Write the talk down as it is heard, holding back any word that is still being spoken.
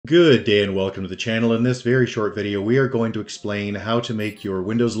Good day and welcome to the channel. In this very short video, we are going to explain how to make your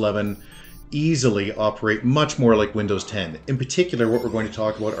Windows 11 easily operate much more like Windows 10. In particular, what we're going to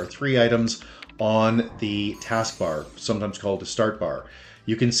talk about are three items on the taskbar, sometimes called the start bar.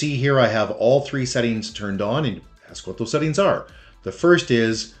 You can see here I have all three settings turned on, and ask what those settings are. The first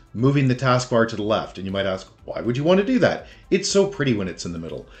is moving the taskbar to the left, and you might ask, why would you want to do that? It's so pretty when it's in the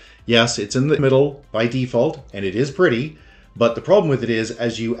middle. Yes, it's in the middle by default, and it is pretty. But the problem with it is,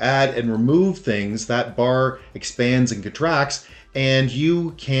 as you add and remove things, that bar expands and contracts, and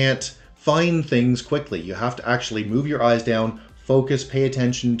you can't find things quickly. You have to actually move your eyes down, focus, pay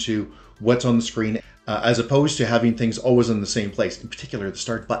attention to what's on the screen, as opposed to having things always in the same place. In particular, the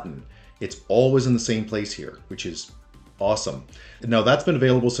start button. It's always in the same place here, which is awesome. Now, that's been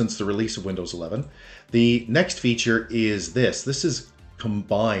available since the release of Windows 11. The next feature is this. This is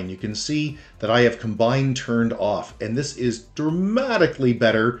Combine. You can see that I have Combine turned off, and this is dramatically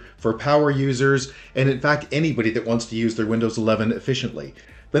better for power users and in fact anybody that wants to use their Windows 11 efficiently.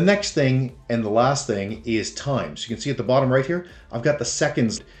 The next thing and the last thing is time. So you can see at the bottom right here, I've got the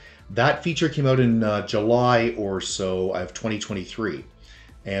seconds. That feature came out in July or so of 2023.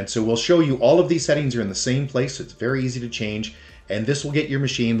 And so we'll show you all of these settings are in the same place. It's very easy to change, and this will get your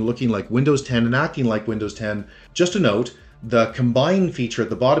machine looking like Windows 10 and acting like Windows 10. Just a note, the Combine feature at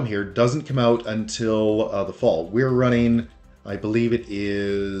the bottom here doesn't come out until the fall. We're running, I believe it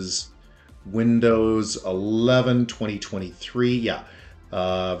is Windows 11 2023, yeah,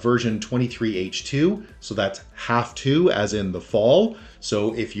 version 23H2, so that's half 2 as in the fall.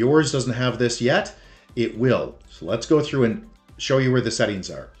 So if yours doesn't have this yet, it will. So let's go through and show you where the settings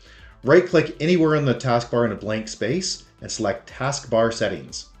are. Right click anywhere on the taskbar in a blank space and select Taskbar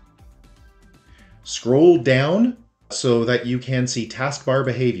Settings. Scroll down so that you can see taskbar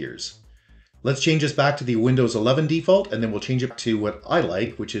behaviors. Let's change this back to the Windows 11 default, and then we'll change it to what I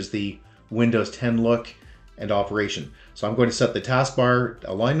like, which is the Windows 10 look and operation. So I'm going to set the taskbar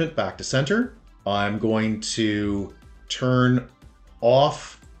alignment back to center. I'm going to turn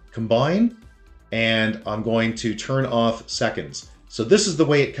off Combine, and I'm going to turn off seconds. So this is the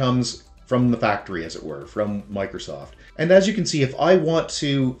way it comes from the factory, as it were, from Microsoft. And as you can see, if I want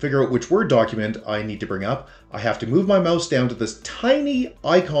to figure out which Word document I need to bring up, I have to move my mouse down to this tiny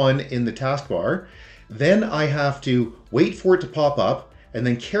icon in the taskbar. Then I have to wait for it to pop up and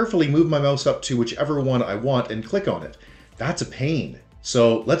then carefully move my mouse up to whichever one I want and click on it. That's a pain.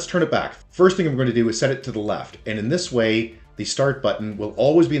 So let's turn it back. First thing I'm going to do is set it to the left. And in this way, the start button will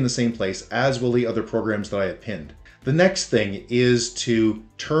always be in the same place, as will the other programs that I have pinned. The next thing is to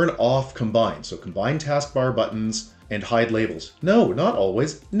turn off Combine. So combine taskbar buttons and hide labels. No, not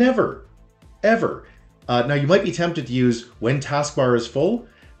always, never, ever. Now you might be tempted to use when taskbar is full.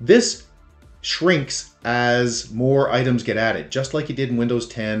 This shrinks as more items get added, just like it did in Windows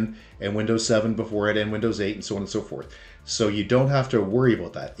 10 and Windows 7 before it and Windows 8 and so on and so forth. So you don't have to worry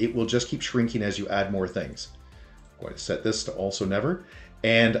about that. It will just keep shrinking as you add more things. I'm going to set this to also never.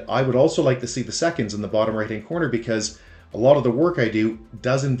 And I would also like to see the seconds in the bottom right hand corner, because a lot of the work I do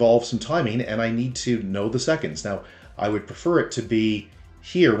does involve some timing and I need to know the seconds. Now, I would prefer it to be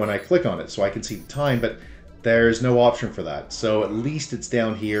here when I click on it so I can see the time, but there's no option for that. So at least it's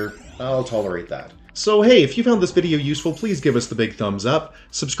down here. I'll tolerate that. So hey, if you found this video useful, please give us the big thumbs up.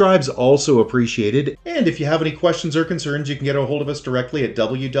 Subscribe's also appreciated. And if you have any questions or concerns, you can get a hold of us directly at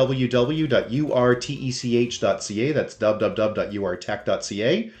www.urtech.ca. That's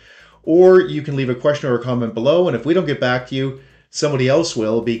www.urtech.ca. Or you can leave a question or a comment below, and if we don't get back to you, somebody else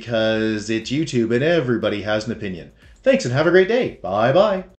will, because it's YouTube and everybody has an opinion. Thanks and have a great day. Bye-bye.